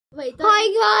Wait, hi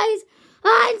guys,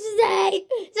 and today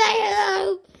say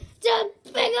hello to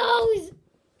Piggles.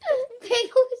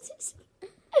 Piggles.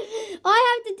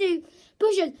 I have to do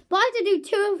push-ups, but I have to do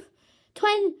 2 of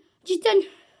 20. Just done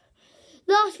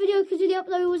last video because the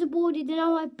upload was aborted and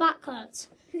now my back hurts.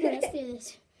 Okay, let's do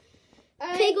this.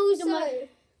 Piggles. So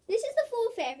this is the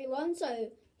forfeit, everyone.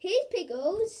 So here's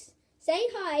Piggles. Say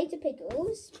hi to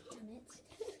Piggles. Damn it.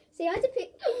 Say hi to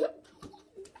Piggles.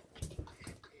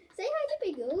 Say hi to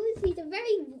Piggles. He's a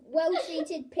very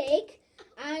well-treated pig,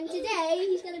 and today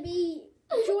he's going to be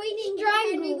joining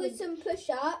Henry with some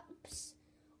push-ups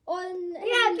on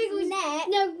his neck.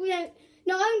 No, we don't.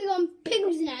 No, I'm going to go on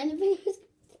Piggles' neck. And Piggles.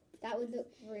 That would look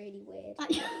really weird.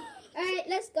 Alright,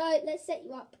 let's go. Let's set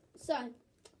you up. So,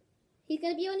 he's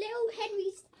going to be on little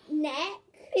Henry's neck.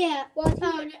 Yeah.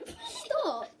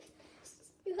 Stop.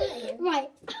 You're hurting him. Right.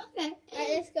 Okay. Alright,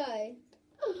 let's go.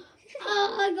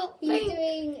 I got He's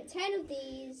doing 10 of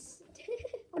these.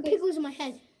 Piggles in my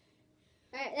head.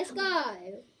 Alright, let's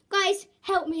go. Guys,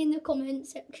 help me in the comment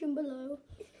section below.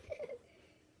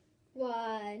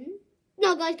 1.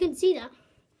 No, guys, couldn't see that.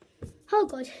 Oh,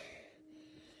 God.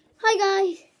 Hi,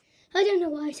 guys. I don't know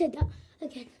why I said that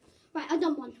again. Right, I've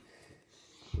done 1.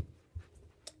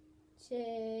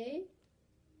 2.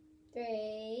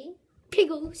 3.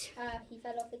 Piggles. He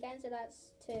fell off again, so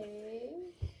that's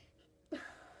 2.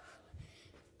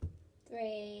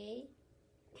 3.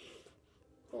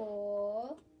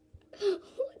 4.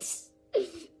 What?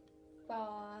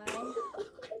 5.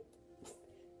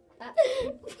 That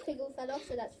Piggle fell off,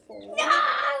 so that's 4.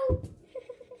 No!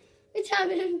 It's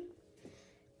happening.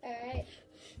 Alright.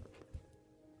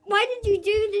 Why did you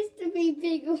do this to me,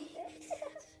 Piggles?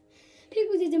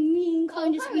 Piggles is a mean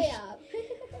kind of hurry squeak. up.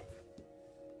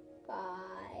 5.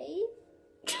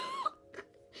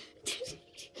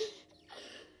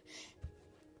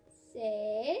 6.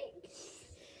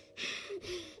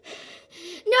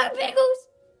 No, Piggles!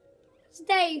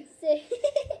 Stay. 6.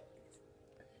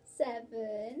 7.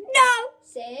 No!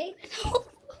 6.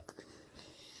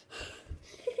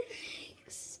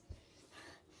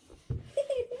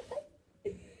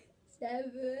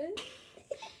 7.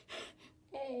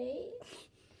 8.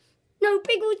 No,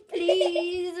 Piggles,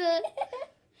 please.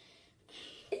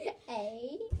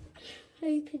 8.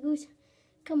 Hey, Piggles.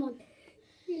 Come on.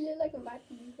 You look like a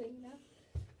vacuum cleaner.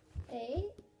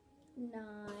 8. 9.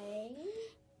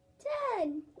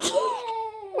 10.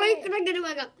 Wait, can I get it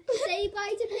back up? Say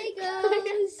bye to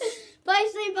Piggles. Bye,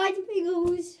 say bye to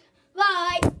Piggles.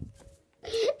 Bye.